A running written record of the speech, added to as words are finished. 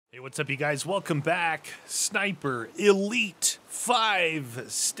What's up, you guys? Welcome back. Sniper Elite 5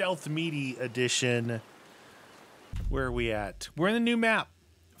 Stealth Meaty Edition. Where are we at? We're in the new map.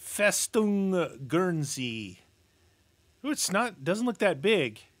 Festung, Guernsey. Ooh, doesn't look that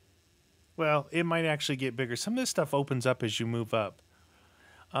big. Well, it might actually get bigger. Some of this stuff opens up as you move up.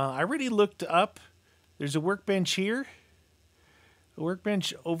 I already looked up. There's a workbench here. A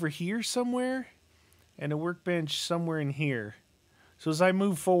workbench over here somewhere. And a workbench somewhere in here. So as I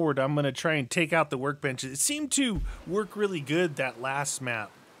move forward, I'm going to try and take out the workbenches. It seemed to work really good, that last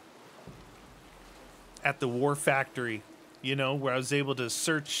map. At the War Factory, you know, where I was able to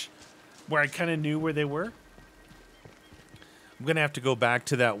search, where I kind of knew where they were. I'm going to have to go back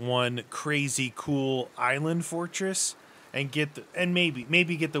to that one crazy cool island fortress and get the, and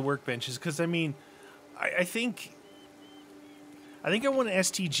maybe get the workbenches. Because, I mean, I think I want an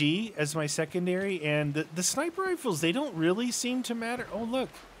STG as my secondary, and the sniper rifles, they don't really seem to matter. Oh, look.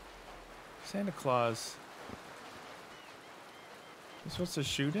 Santa Claus. You're supposed to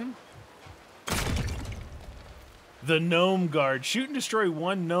shoot him? The Gnome Guard. Shoot and destroy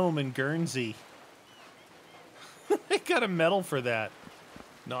one gnome in Guernsey. I got a medal for that.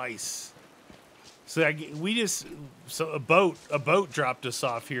 Nice. So a boat dropped us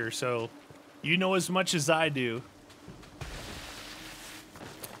off here, so you know as much as I do.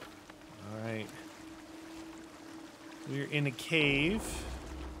 Alright. We're in a cave.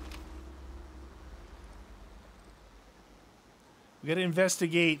 We gotta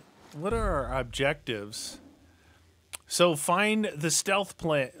investigate what are our objectives. So find the stealth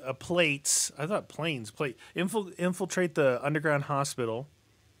plates. I thought planes. Infiltrate the underground hospital.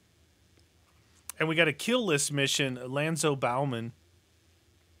 And we got a kill list mission, Lanzo Bauman.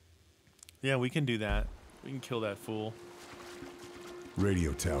 Yeah, we can do that. We can kill that fool.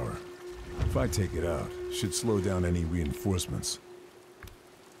 Radio tower. If I take it out, should slow down any reinforcements.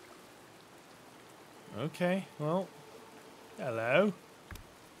 Okay, well, hello.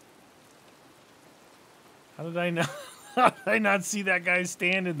 How did I not see that guy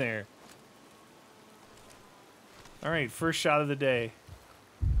standing there? All right, first shot of the day.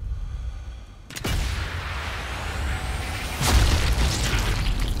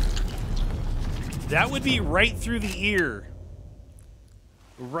 That would be right through the ear.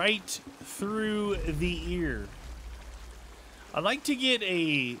 Right through the ear. I'd like to get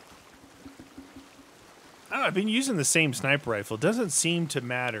a... I don't know, I've been using the same sniper rifle. It doesn't seem to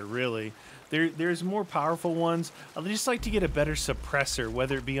matter, really. There's more powerful ones. I'd just like to get a better suppressor,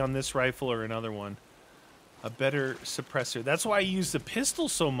 whether it be on this rifle or another one. A better suppressor. That's why I use the pistol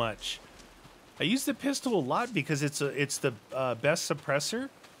so much. I use the pistol a lot because it's the best suppressor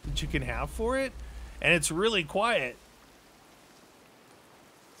that you can have for it. And it's really quiet.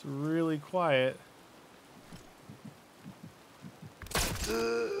 It's really quiet.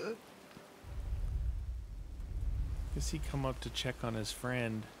 Guess he come up to check on his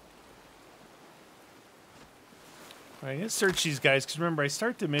friend. Alright, let's search these guys, because remember, I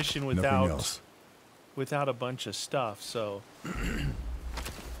start the mission without a bunch of stuff, so...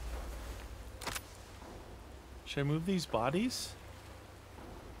 Should I move these bodies?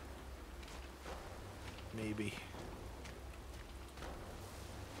 Maybe.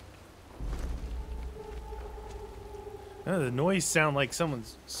 Oh, the noise sound like someone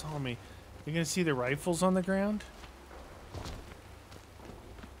saw me. You gonna see the rifles on the ground?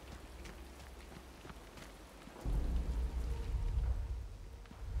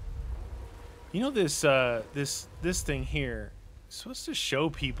 You know this this thing here, it's supposed to show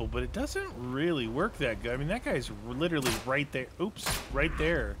people, but it doesn't really work that good. I mean, that guy's literally right there. Oops, right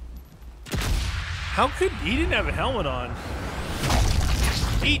there. How could he didn't have a helmet on?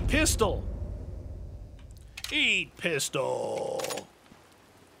 Eat pistol. Eat pistol.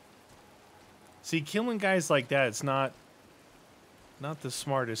 See, killing guys like that, it's not the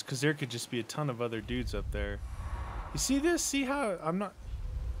smartest, because there could just be a ton of other dudes up there. You see this? See how I'm not...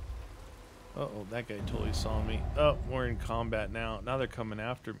 Uh-oh, that guy totally saw me. Oh, we're in combat now. Now they're coming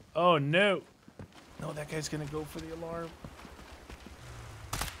after me. Oh, no. No, that guy's going to go for the alarm.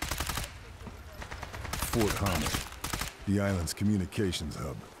 Fort Hamel, the island's communications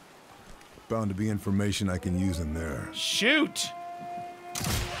hub. Bound to be information I can use in there. Shoot!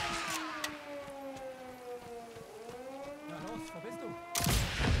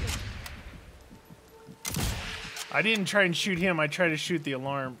 I didn't try and shoot him. I tried to shoot the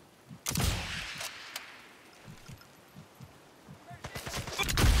alarm.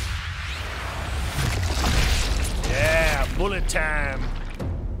 Yeah, bullet time.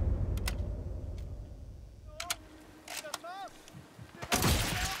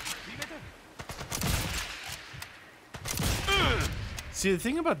 See, the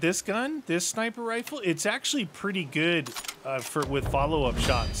thing about this gun, this sniper rifle, it's actually pretty good with follow-up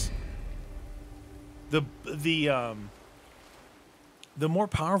shots. The more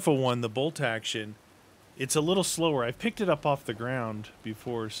powerful one, the bolt action, it's a little slower. I've picked it up off the ground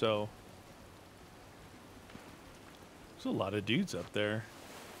before, so there's a lot of dudes up there.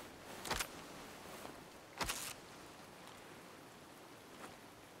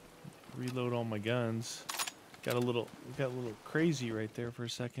 Reload all my guns. Got a little crazy right there for a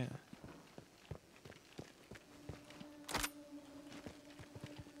second.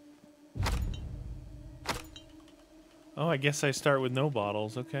 Oh, I guess I start with no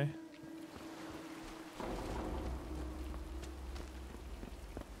bottles. Okay.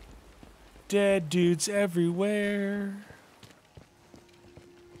 Dead dudes everywhere.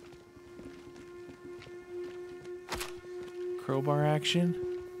 Crowbar action.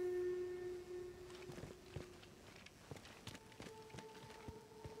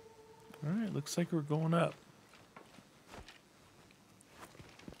 Alright, looks like we're going up.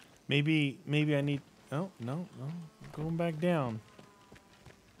 Maybe I need... Oh, no. Going back down.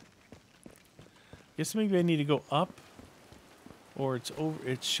 Guess maybe I need to go up. Or it's over...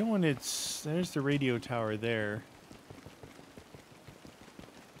 It's showing it's... There's the radio tower there.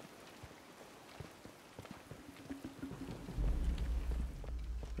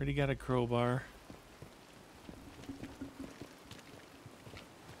 Already got a crowbar.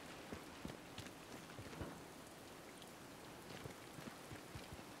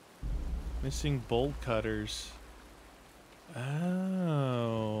 Missing bolt cutters.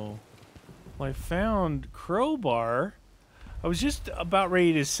 Oh. Well, I found crowbar. I was just about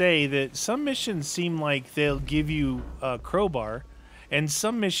ready to say that some missions seem like they'll give you a crowbar, and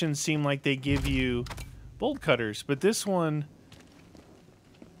some missions seem like they give you bolt cutters. But this one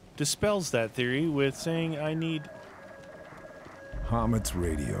dispels that theory with saying I need... Hamet's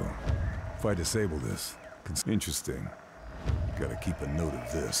radio. If I disable this, it's interesting. Gotta keep a note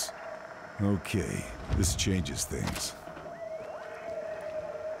of this. Okay, this changes things.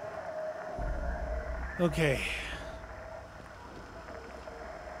 Okay.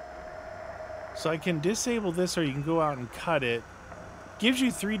 So I can disable this or you can go out and cut it. Gives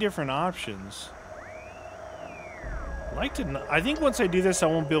you 3 different options. I think once I do this, I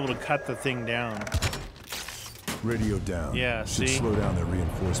won't be able to cut the thing down. Radio down. Yeah, should see? slow down their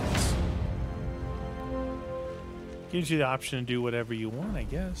reinforcements. Gives you the option to do whatever you want, I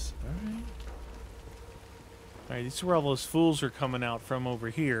guess. Alright. Alright, this is where all those fools are coming out from over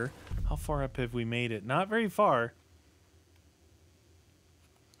here. How far up have we made it? Not very far.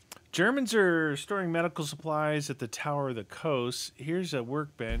 Germans are storing medical supplies at the Tower of the Coast. Here's a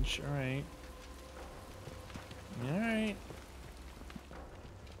workbench. Alright. Alright.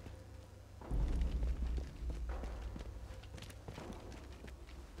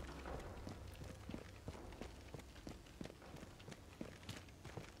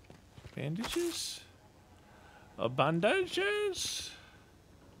 Bandages? Bandages?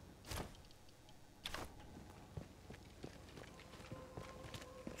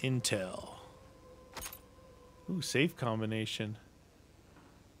 Intel. Ooh, safe combination.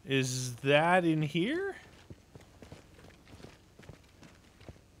 Is that in here?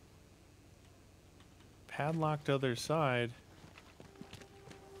 Padlocked other side.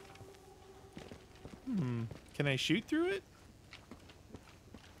 Can I shoot through it?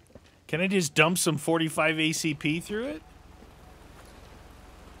 Can I just dump some 45 ACP through it?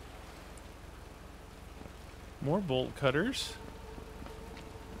 More bolt cutters.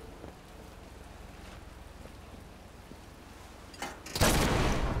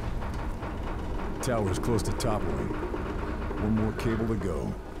 Tower's close to toppling. One more cable to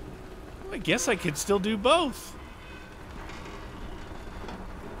go. I guess I could still do both.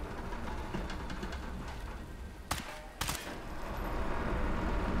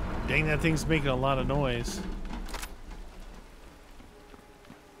 Dang, that thing's making a lot of noise.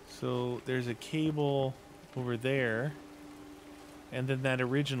 So there's a cable over there. And then that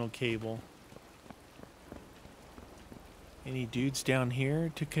original cable. Any dudes down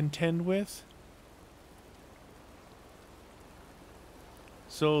here to contend with?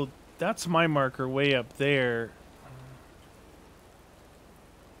 So that's my marker way up there.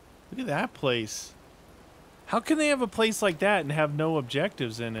 Look at that place. How can they have a place like that and have no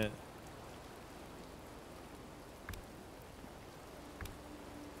objectives in it?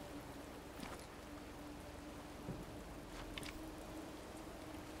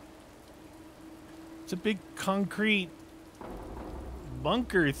 It's a big concrete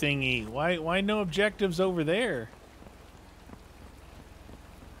bunker thingy. Why no objectives over there?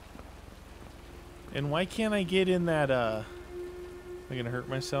 And why can't I get in that I gonna hurt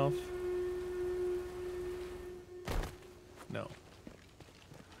myself? No.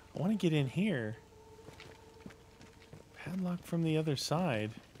 I want to get in here. Padlock from the other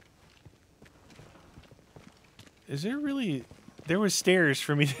side. Is there really... There was stairs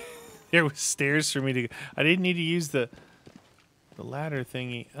for me to... There was stairs for me to... I didn't need to use the ladder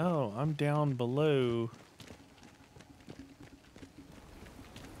thingy. Oh, I'm down below.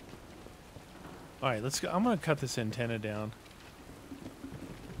 Alright, let's go. I'm gonna cut this antenna down.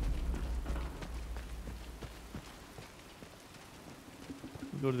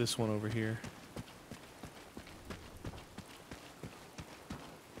 We'll go to this one over here.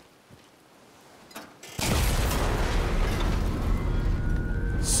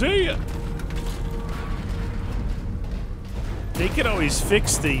 See ya! They could always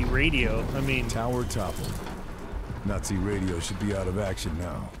fix the radio. I mean... Tower toppled. Nazi radio should be out of action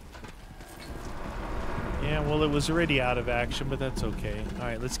now. Yeah, well, it was already out of action, but that's okay.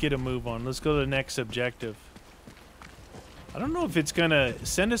 Alright, let's get a move on. Let's go to the next objective. I don't know if it's gonna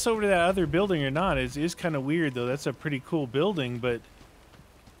send us over to that other building or not. It is kind of weird, though. That's a pretty cool building, but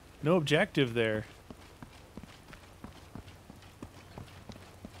no objective there.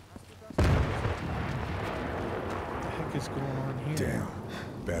 What the heck is going on here? Damn.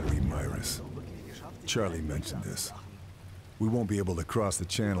 Battery Myris. Charlie mentioned this. We won't be able to cross the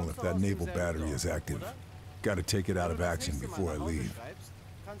channel if that naval battery is active. Gotta take it out of action before I leave.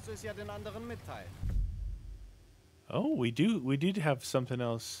 Oh, we did have something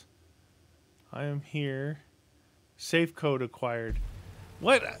else. I am here. Safe code acquired.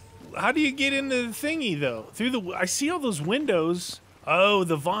 What? How do you get into the thingy, though? Through the... I see all those windows. Oh,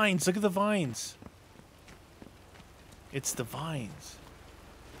 the vines. Look at the vines. It's the vines.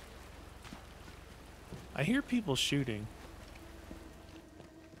 I hear people shooting.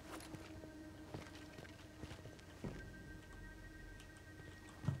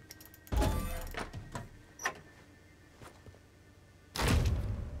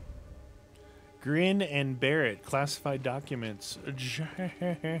 Grin and Barrett, classified documents.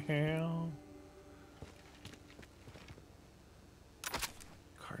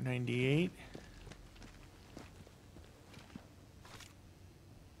 Car 98.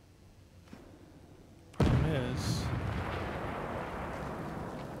 Problem is,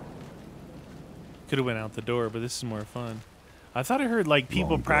 could have went out the door, but this is more fun. I thought I heard like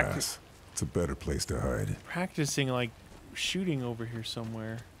people practice. It's a better place to hide. Practicing like shooting over here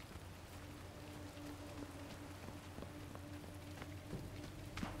somewhere.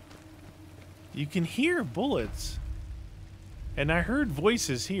 You can hear bullets. And I heard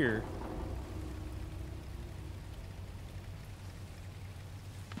voices here.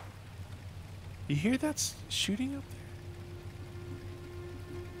 You hear that shooting up there?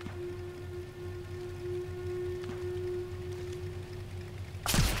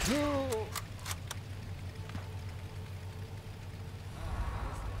 No.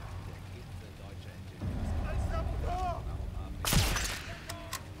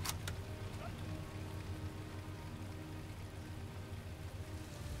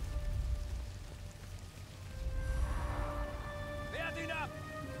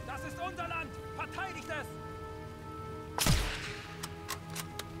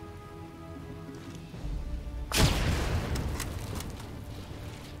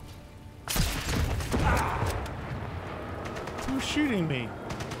 Who's shooting me?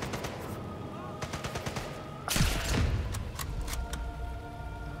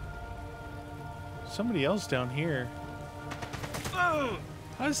 Somebody else down here. How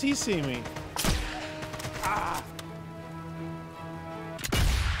does he see me?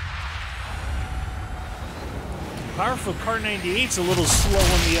 Powerful Car 98's a little slow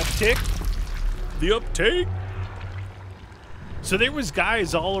on the uptick. The uptake? So there was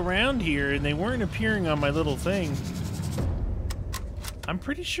guys all around here, and they weren't appearing on my little thing. I'm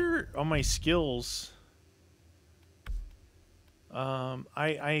pretty sure on my skills,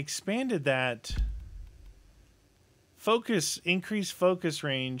 I expanded that. Focus, increased focus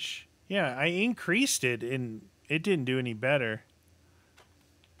range. Yeah, I increased it, and it didn't do any better.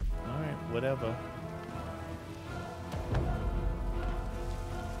 All right, whatever.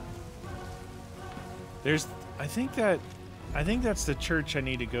 There's, I think that's the church I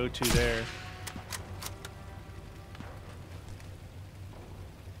need to go to there.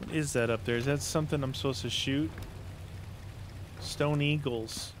 What is that up there? Is that something I'm supposed to shoot? Stone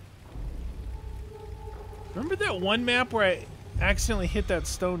Eagles. Remember that one map where I accidentally hit that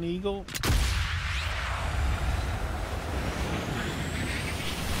stone eagle?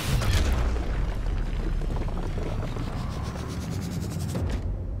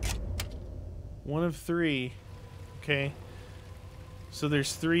 One of three. Okay. So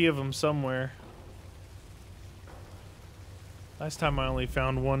there's 3 of them somewhere. Last time I only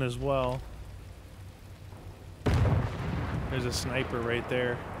found 1 as well. There's a sniper right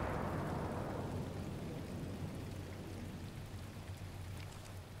there.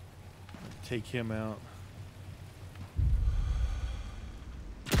 Take him out.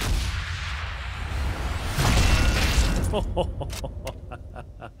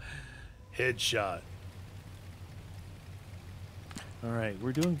 Headshot. All right,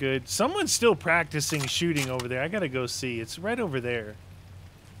 we're doing good. Someone's still practicing shooting over there. I gotta go see. It's right over there.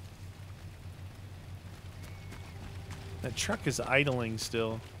 That truck is idling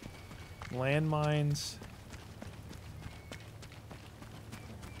still. Landmines.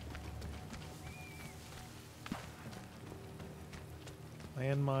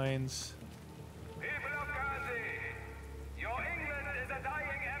 Landmines. People of Guernsey, your England is a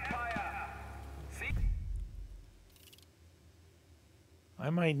dying empire. See? I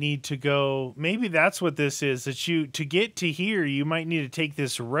might need to go. Maybe that's what this is. That to get to here, you might need to take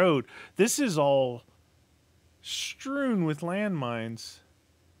this road. This is all strewn with landmines.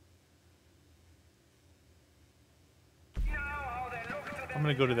 I'm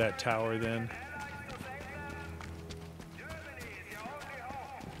gonna go to that tower then.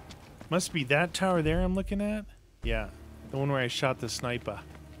 Must be that tower there I'm looking at? Yeah, the one where I shot the sniper.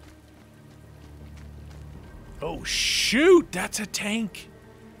 Oh shoot, that's a tank.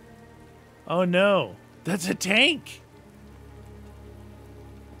 Oh no, that's a tank.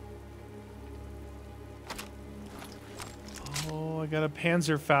 Oh, I got a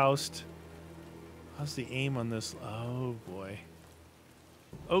Panzerfaust. How's the aim on this? Oh boy.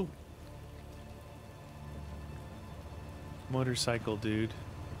 Oh. Motorcycle dude.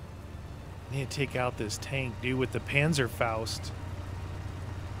 I need to take out this tank, dude, with the Panzerfaust.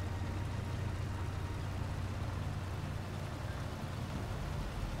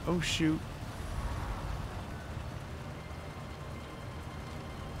 Oh, shoot.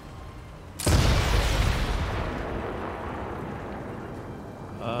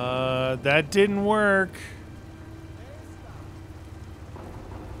 That didn't work.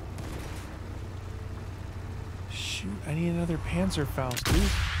 Shoot, I need another Panzerfaust,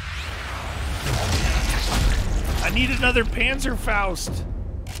 dude. I need another Panzerfaust.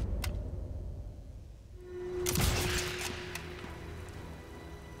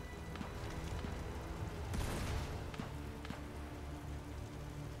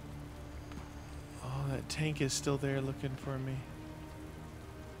 Oh, that tank is still there looking for me.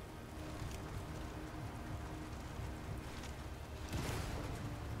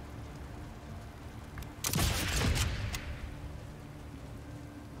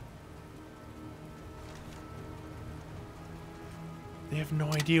 They have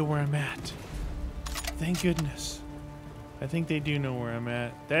no idea where I'm at. Thank goodness. I think they do know where I'm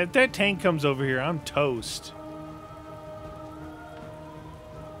at. That tank comes over here, I'm toast.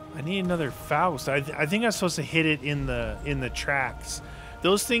 I need another Faust. I think I'm supposed to hit it in the tracks.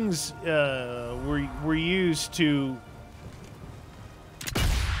 Those things were used to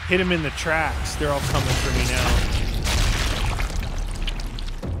hit them in the tracks. They're all coming for me now.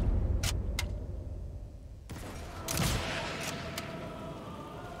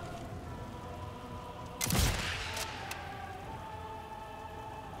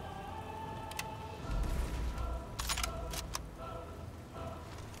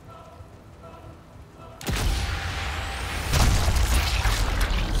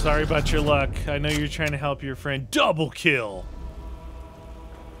 Sorry about your luck. I know you're trying to help your friend. Double kill!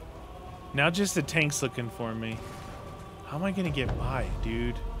 Now just the tank's looking for me. How am I gonna get by,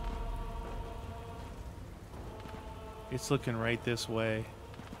 dude? It's looking right this way.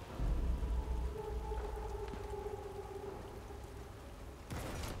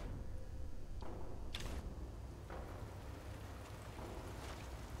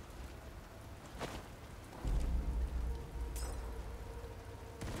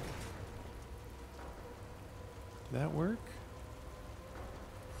 Did that work?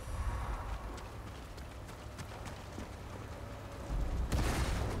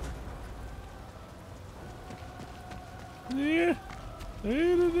 Yeah.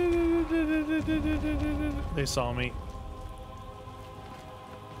 They saw me.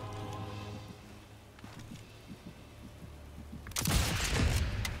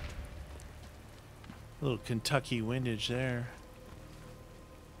 A little Kentucky windage there.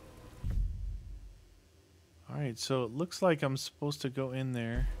 Alright, so it looks like I'm supposed to go in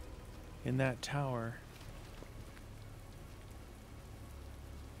there, in that tower.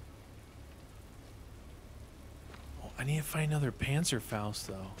 Oh, I need to find another Panzerfaust,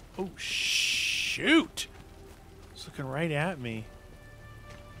 though. Oh, shoot! It's looking right at me.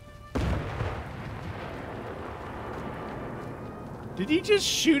 Did he just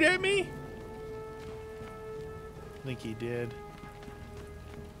shoot at me? I think he did.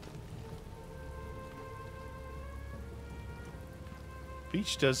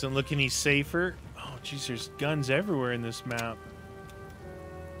 Beach doesn't look any safer. Oh, jeez, there's guns everywhere in this map.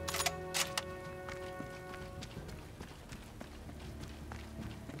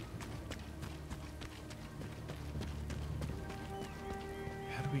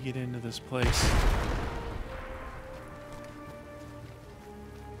 How do we get into this place?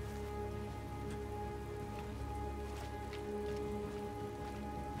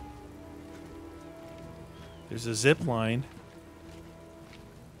 There's a zip line.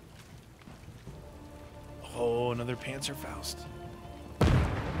 Oh, another Panzerfaust.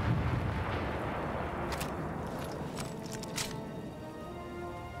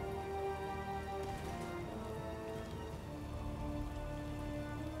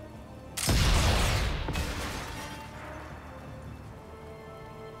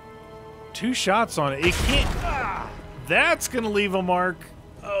 Two shots on it. It can't. Ah, that's gonna leave a mark.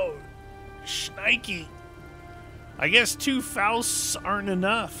 Oh, shnikey. I guess 2 Fausts aren't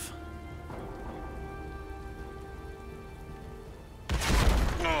enough.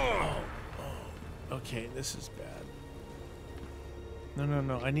 Okay, this is bad. No, no,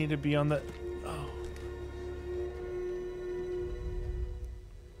 no. I need to be on the... Oh.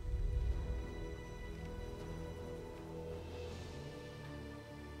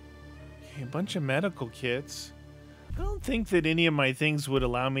 Okay, a bunch of medical kits. I don't think that any of my things would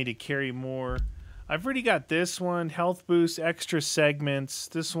allow me to carry more. I've already got this one, health boost, extra segments.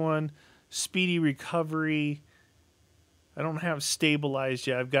 This one, speedy recovery. I don't have stabilized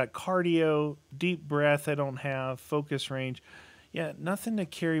yet. I've got cardio, deep breath I don't have, focus range. Yeah, nothing to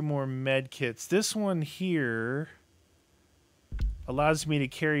carry more med kits. This one here allows me to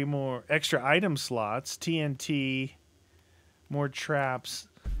carry more extra item slots, TNT, more traps.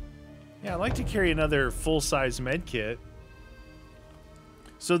 Yeah, I'd like to carry another full-size med kit.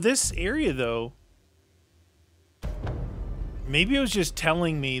 So this area, though, maybe it was just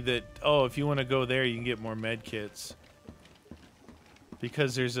telling me that, oh, if you want to go there, you can get more med kits.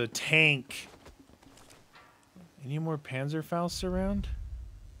 Because there's a tank. Any more Panzerfausts around?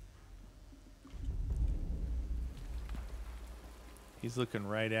 He's looking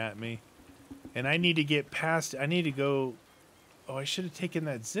right at me. And I need to get past... I need to go... Oh, I should have taken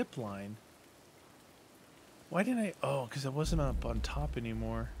that zip line. Why didn't I... Oh, because I wasn't up on top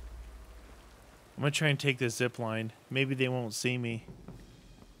anymore. I'm going to try and take this zip line. Maybe they won't see me.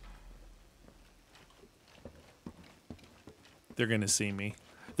 They're gonna see me.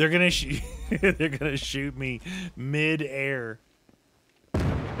 They're gonna they're gonna shoot me mid-air.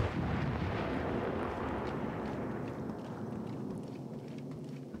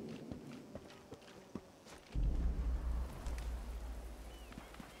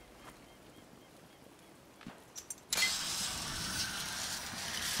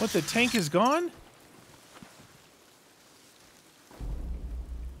 What, the tank is gone?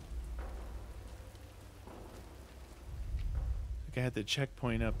 I had the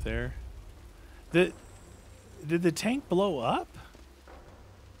checkpoint up there. Did the tank blow up?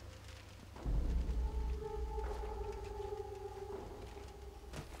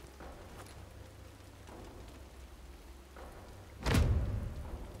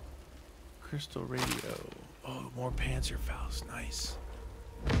 Crystal radio. Oh, more Panzerfaust. Nice.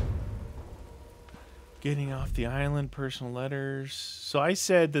 Getting off the island, personal letters. So I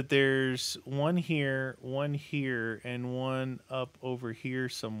said that there's one here, and one up over here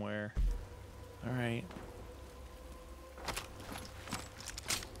somewhere. All right.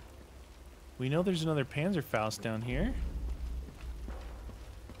 We know there's another Panzerfaust down here.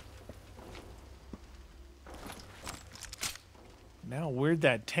 Now, where'd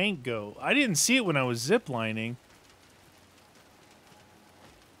that tank go? I didn't see it when I was ziplining.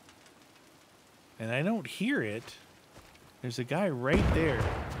 And I don't hear it. There's a guy right there.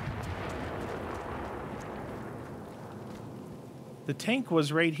 The tank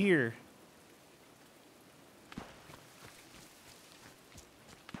was right here.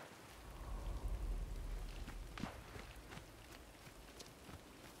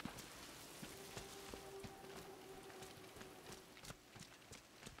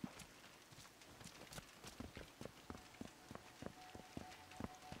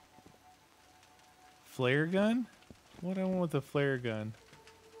 Flare gun? What do I want with a flare gun?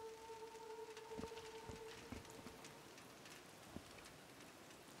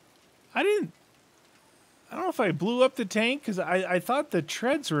 I don't know if I blew up the tank, because I thought the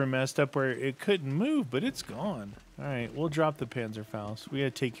treads were messed up where it couldn't move, but it's gone. Alright, we'll drop the Panzerfaust. We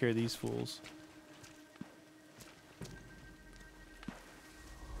gotta take care of these fools.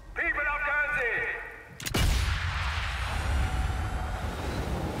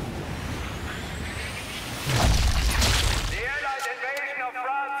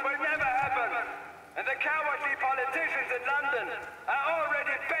 Britain are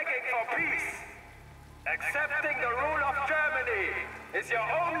already begging for peace. Accepting the rule of Germany is your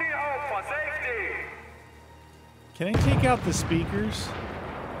only hope for safety. Can I take out the speakers?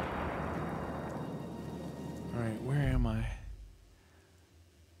 Alright, where am I?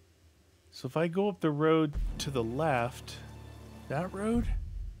 So if I go up the road to the left, that road?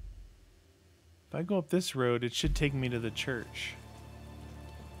 If I go up this road, it should take me to the church.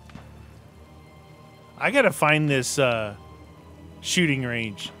 I gotta find this shooting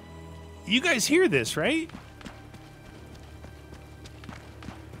range. You guys hear this, right?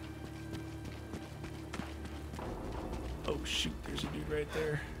 Oh shoot, there's a dude right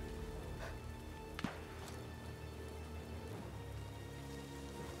there.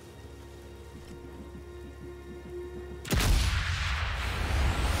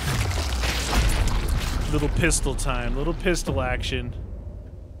 Little pistol time, little pistol action.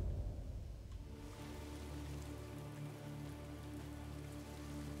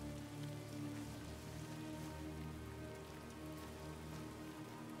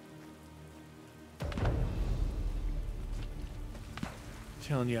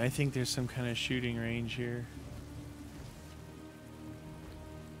 Telling you, I think there's some kind of shooting range here.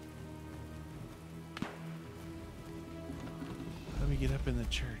 Let me get up in the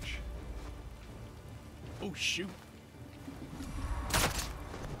church. Oh shoot.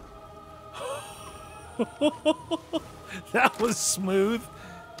 That was smooth.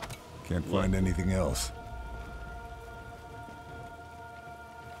 Can't find anything else.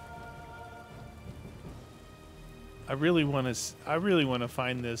 I really want to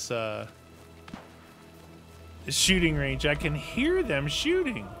find this shooting range. I can hear them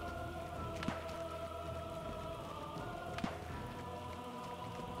shooting.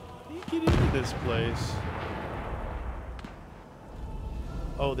 How do you get into this place?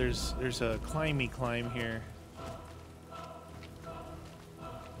 Oh, there's a climb here.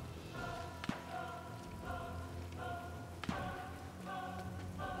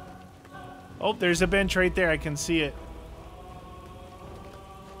 Oh, there's a bench right there. I can see it.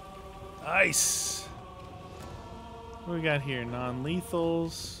 Nice. What do we got here?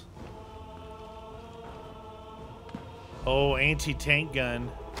 Non-lethals. Oh, anti-tank gun.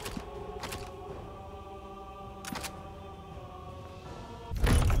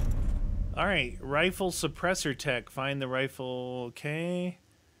 All right, rifle suppressor tech. Find the rifle. Okay.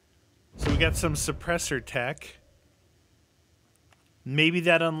 So we got some suppressor tech. Maybe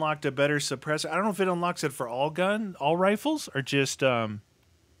that unlocked a better suppressor. I don't know if it unlocks it for all rifles, or just All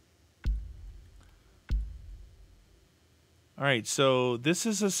right, so this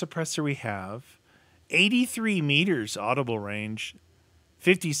is a suppressor we have. 83 meters audible range.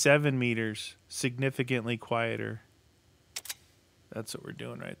 57 meters, significantly quieter. That's what we're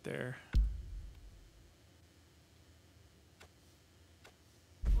doing right there.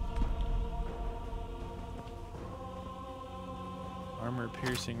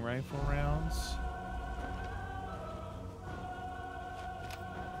 Armor-piercing rifle rounds.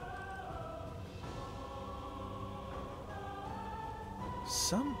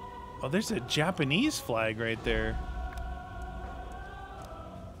 Oh, there's a Japanese flag right there.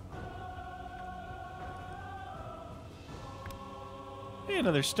 Hey,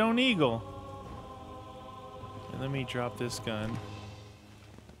 another Stone Eagle. And let me drop this gun.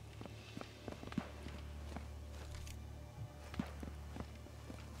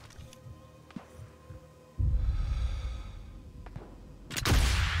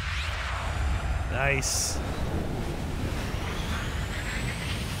 Nice.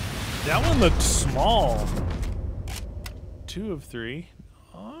 That one looked small. 2 of 3.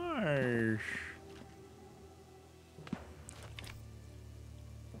 Arsh.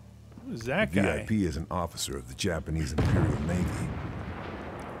 Who's that guy? VIP is an officer of the Japanese Imperial Navy.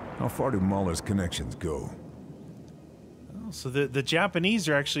 How far do Mahler's connections go? Oh, so the Japanese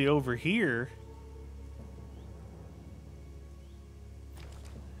are actually over here.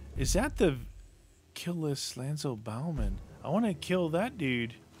 Is that the killless Lanzo Bauman? I want to kill that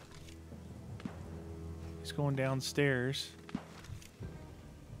dude. He's going downstairs.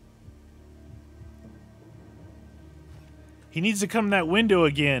 He needs to come in that window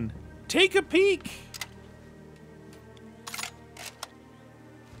again. Take a peek.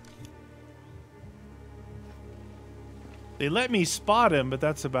 They let me spot him, but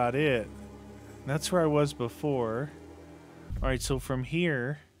that's about it. That's where I was before. All right, so from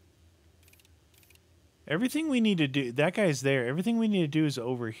here, everything we need to do, that guy's there. Everything we need to do is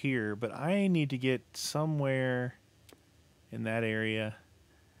over here, but I need to get somewhere in that area.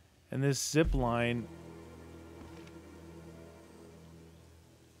 And this zip line.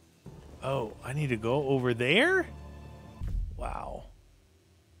 Oh, I need to go over there? Wow.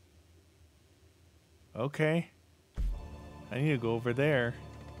 Okay. I need to go over there.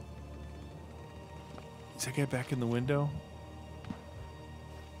 Is that guy back in the window?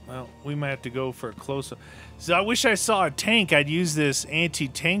 Well, we might have to go for a close-up. So I wish I saw a tank. I'd use this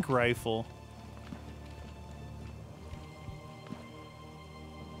anti-tank rifle.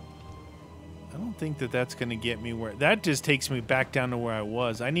 I don't think that that's going to get me where... That just takes me back down to where I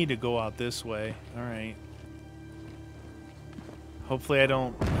was. I need to go out this way. All right. Hopefully I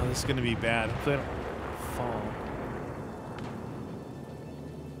don't... Oh, this is going to be bad. Hopefully I don't fall.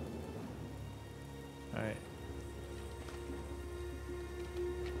 All right.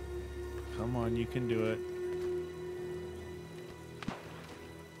 Come on, you can do it.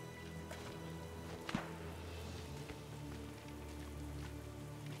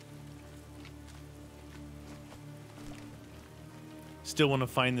 Still want to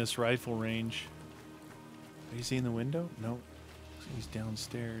find this rifle range. Is he in the window? No. He's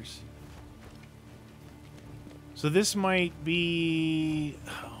downstairs. So this might be...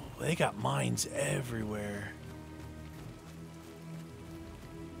 Oh, they got mines everywhere.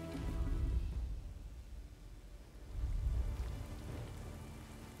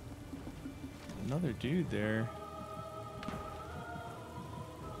 Another dude there.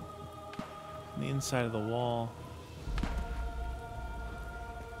 On the inside of the wall.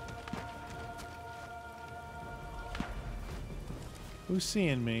 Who's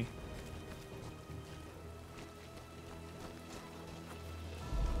seeing me?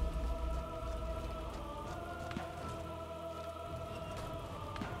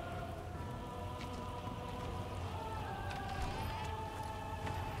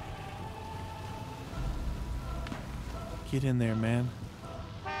 Get in there, man.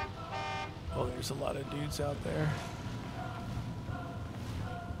 Oh, there's a lot of dudes out there.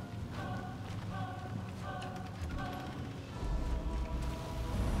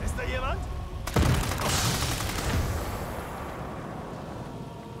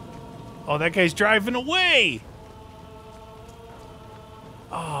 Oh, that guy's driving away!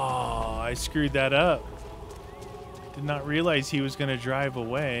 Oh, I screwed that up. Did not realize he was going to drive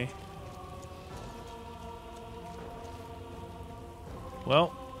away.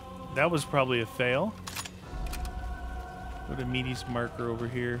 Well, that was probably a fail. Put a meaty's marker over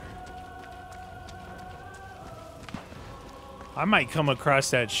here. I might come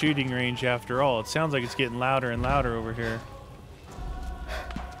across that shooting range after all. It sounds like it's getting louder and louder over here.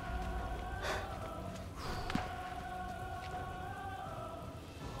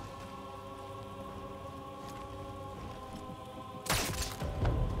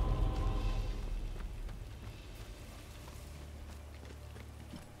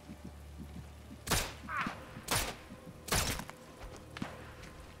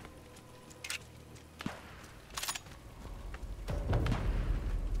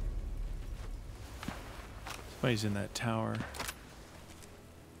 Somebody's in that tower.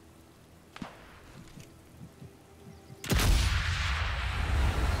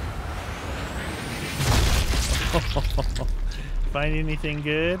 Find anything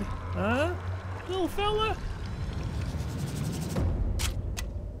good? Huh? Little fella?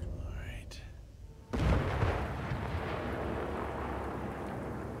 Alright.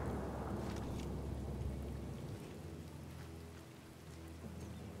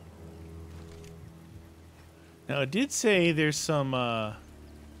 Now, it did say there's some, let's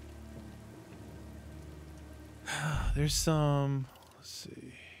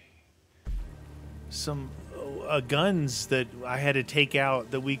see, some guns that I had to take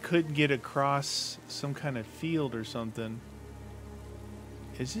out that we couldn't get across some kind of field or something.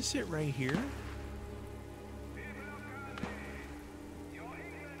 Is this it right here?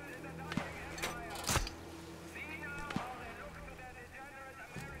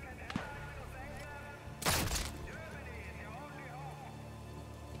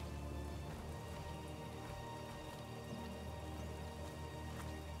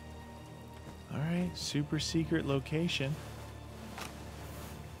 Super secret location.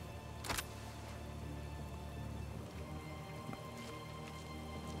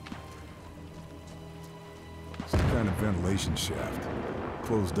 Some kind of ventilation shaft.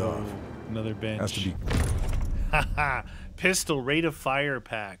 Closed off. Another bench. Has to be. Haha. Pistol rate of fire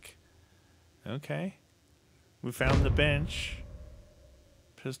pack. Okay. We found the bench.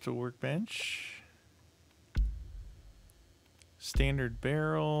 Pistol workbench. Standard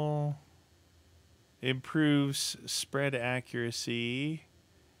barrel. Improves spread accuracy.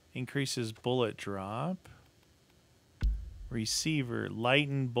 Increases bullet drop. Receiver.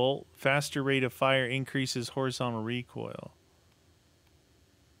 Lighten bolt. Faster rate of fire. Increases horizontal recoil.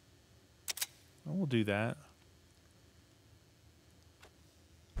 We'll do that.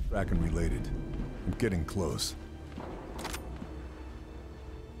 Bracken related. I'm getting close.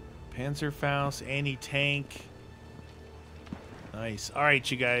 Panzerfaust, anti-tank. Nice. All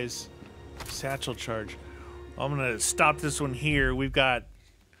right, you guys. Satchel charge. I'm gonna stop this one here. We got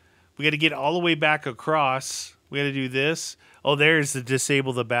to get all the way back across. We got to do this. Oh, there's the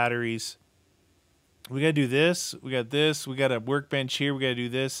disable the batteries. We got to do this. We got this. We got a workbench here. We got to do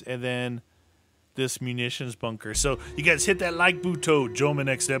this, and then this munitions bunker. So you guys hit that like button. Join me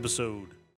next episode.